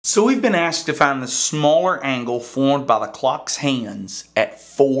So we've been asked to find the smaller angle formed by the clock's hands at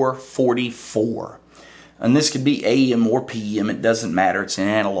 4:44. And this could be AM or PM, it doesn't matter, it's an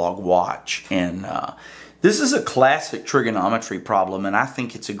analog watch. And this is a classic trigonometry problem, and I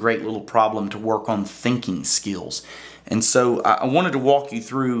think it's a great little problem to work on thinking skills. And so I wanted to walk you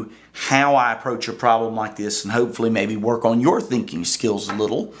through how I approach a problem like this and hopefully maybe work on your thinking skills a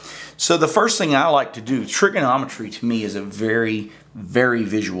little. So the first thing I like to do, trigonometry to me is a very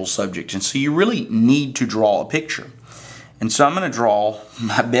visual subject, and so you really need to draw a picture. And so I'm going to draw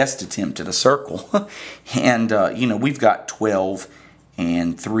my best attempt at a circle. And you know, we've got 12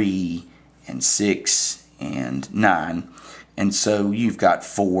 and 3 and 6 and 9. And so you've got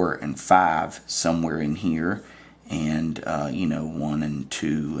 4 and 5 somewhere in here. And you know, 1 and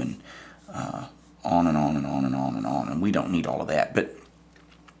 2 and on and on and on and on and on. And we don't need all of that. But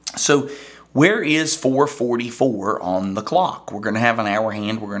so where is 4:44 on the clock? We're going to have an hour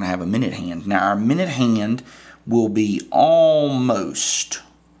hand. We're going to have a minute hand. Now our minute hand will be almost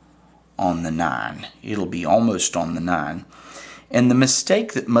on the 9. It'll be almost on the 9. And the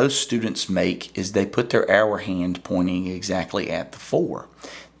mistake that most students make is they put their hour hand pointing exactly at the 4.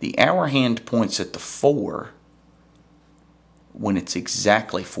 The hour hand points at the 4 when it's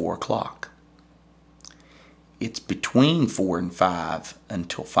exactly 4 o'clock. It's between 4 and 5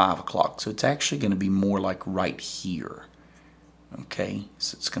 until 5 o'clock. So it's actually going to be more like right here. Okay,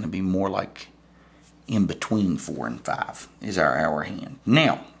 so it's going to be more like in between 4 and 5 is our hour hand.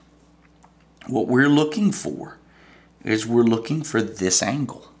 Now, what we're looking for is we're looking for this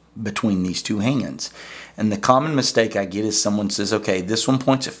angle between these two hands. And the common mistake I get is someone says, okay, this one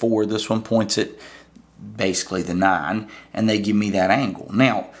points at 4, this one points at basically the 9, and they give me that angle.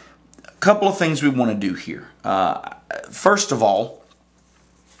 Now, a couple of things we want to do here. First of all,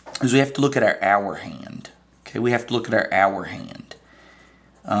 is we have to look at our hour hand. Okay, we have to look at our hour hand.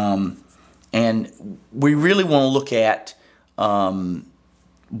 And we really want to look at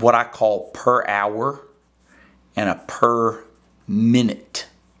what I call per hour and a per minute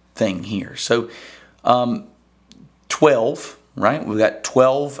thing here. So 12, right? We've got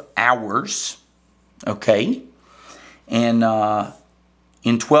 12 hours, okay? And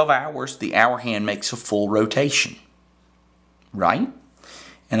in 12 hours, the hour hand makes a full rotation, right?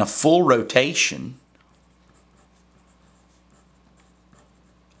 And a full rotation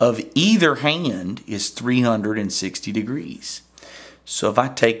of either hand is 360 degrees. So if I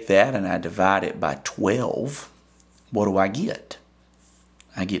take that and I divide it by 12, what do I get?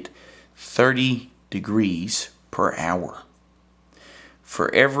 I get 30 degrees per hour.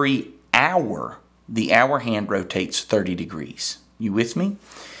 For every hour, the hour hand rotates 30 degrees. You with me?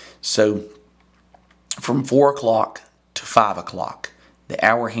 So from 4 o'clock to 5 o'clock, the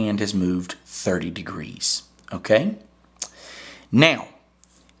hour hand has moved 30 degrees. Okay? Now,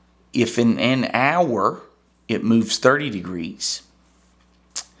 if in an hour it moves 30 degrees,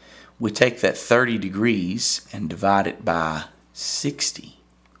 we take that 30 degrees and divide it by 60.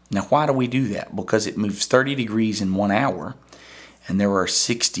 Now, why do we do that? Because it moves 30 degrees in 1 hour, and there are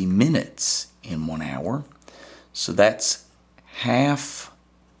 60 minutes in 1 hour. So that's half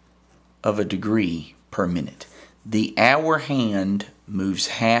of a degree per minute. The hour hand moves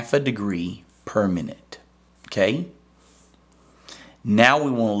half a degree per minute. Okay? Now we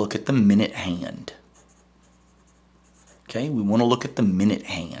want to look at the minute hand. Okay, we want to look at the minute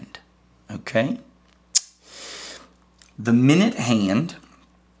hand. Okay? The minute hand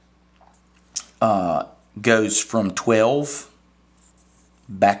goes from 12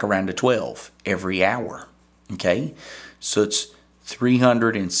 back around to 12 every hour. Okay? So it's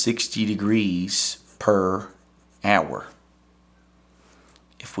 360 degrees per hour.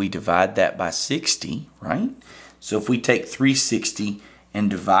 If we divide that by 60, right? So if we take 360 and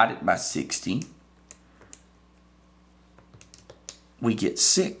divide it by 60, we get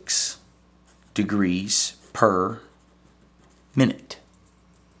 6 degrees per minute.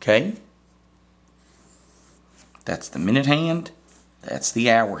 Okay? That's the minute hand. That's the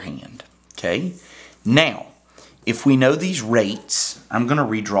hour hand. Okay? Now, if we know these rates, I'm going to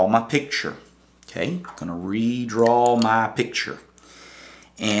redraw my picture. Okay? I'm going to redraw my picture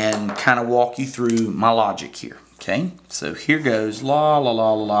and kind of walk you through my logic here. Okay? So here goes la la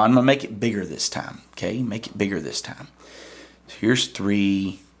la la la. I'm going to make it bigger this time. Okay? Make it bigger this time. So here's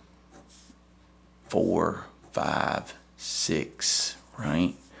 3, 4, 5, 6,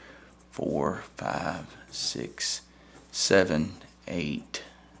 right? 4, 5, 6, 7, 8,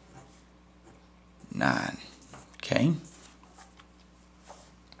 9. Okay?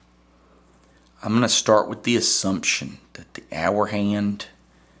 I'm going to start with the assumption that the hour hand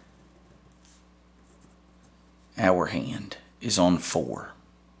is on 4.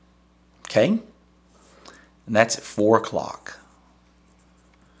 Okay? And that's at 4 o'clock.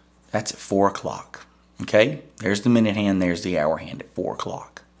 That's at 4 o'clock. Okay? There's the minute hand, there's the hour hand at 4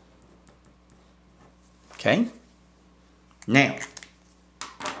 o'clock. Okay? Now,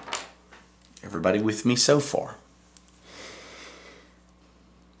 everybody with me so far?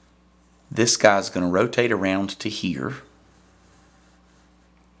 This guy's going to rotate around to here.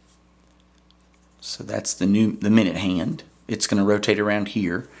 So that's the minute hand. It's going to rotate around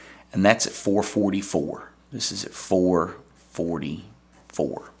here, and that's at 4:44. This is at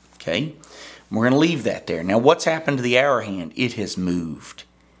 4:44. Okay? We're going to leave that there. Now, what's happened to the hour hand? It has moved.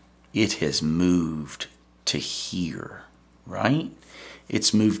 It has moved to here, right?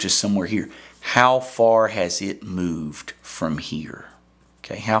 It's moved to somewhere here. How far has it moved from here?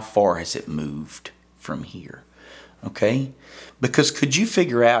 Okay, how far has it moved from here? Okay, because could you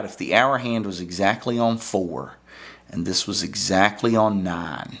figure out if the hour hand was exactly on 4 and this was exactly on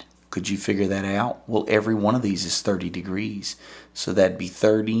 9? Could you figure that out? Well, every one of these is 30 degrees. So that'd be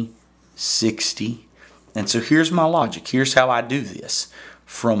 30, 60. And so here's my logic. Here's how I do this.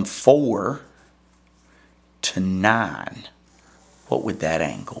 From 4 to 9, what would that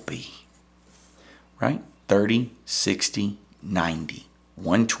angle be? Right? 30, 60, 90,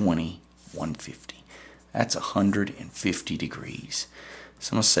 120, 150. That's 150 degrees.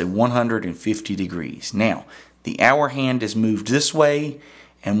 So I'm going to say 150 degrees. Now, the hour hand is moved this way,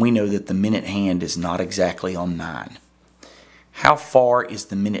 and we know that the minute hand is not exactly on 9. How far is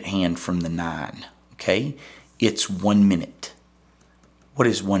the minute hand from the 9? Okay, it's 1 minute. What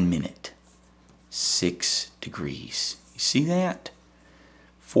is 1 minute? 6 degrees. You see that?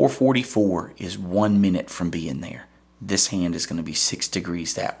 4:44 is 1 minute from being there. This hand is going to be 6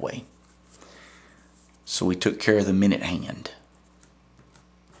 degrees that way. So we took care of the minute hand.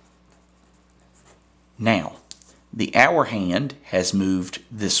 Now, the hour hand has moved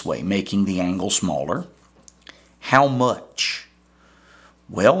this way, making the angle smaller. How much?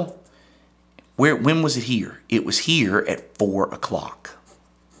 Well, when was it here? It was here at 4 o'clock.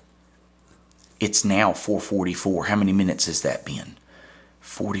 It's now 4:44. How many minutes has that been?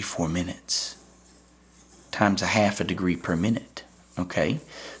 44 minutes. Times a half a degree per minute. Okay,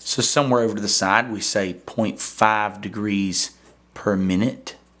 so somewhere over to the side we say 0.5 degrees per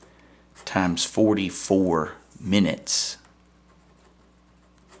minute times 44 minutes.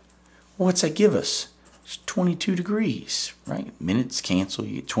 Well, what's that give us? It's 22 degrees, right? Minutes cancel,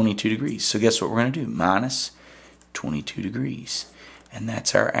 you get 22 degrees. So guess what we're going to do? Minus 22 degrees. And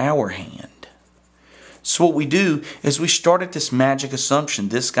that's our hour hand. So what we do is we start at this magic assumption.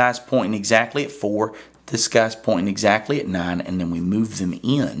 This guy's pointing exactly at 4. This guy's pointing exactly at 9, and then we move them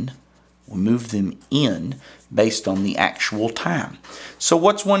in. We move them in based on the actual time. So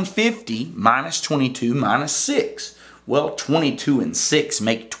what's 150 minus 22 minus 6? Well, 22 and 6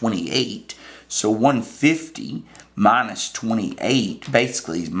 make 28. So 150 minus 28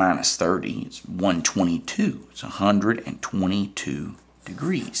 basically is minus 30. It's 122. It's 122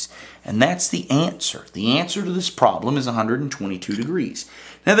 degrees. And that's the answer. The answer to this problem is 122 degrees.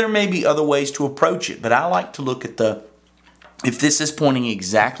 Now there may be other ways to approach it, but I like to look at if this is pointing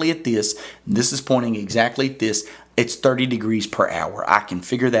exactly at this, and this is pointing exactly at this, it's 30 degrees per hour. I can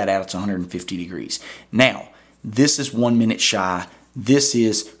figure that out. It's 150 degrees. Now, this is 1 minute shy. This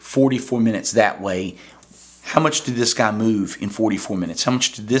is 44 minutes that way. How much did this guy move in 44 minutes? How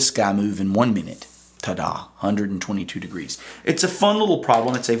much did this guy move in 1 minute? Ta-da, 122 degrees. It's a fun little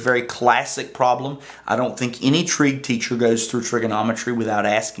problem. It's a very classic problem. I don't think any trig teacher goes through trigonometry without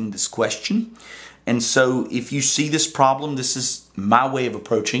asking this question. And so if you see this problem, this is my way of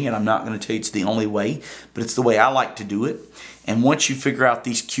approaching it. I'm not going to tell you it's the only way, but it's the way I like to do it. And once you figure out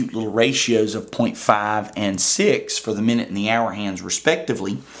these cute little ratios of 0.5 and 6 for the minute and the hour hands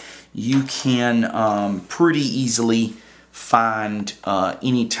respectively, you can pretty easily find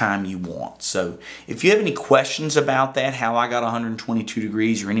any time you want. So if you have any questions about that, how I got 122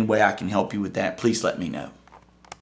 degrees, or any way I can help you with that, please let me know.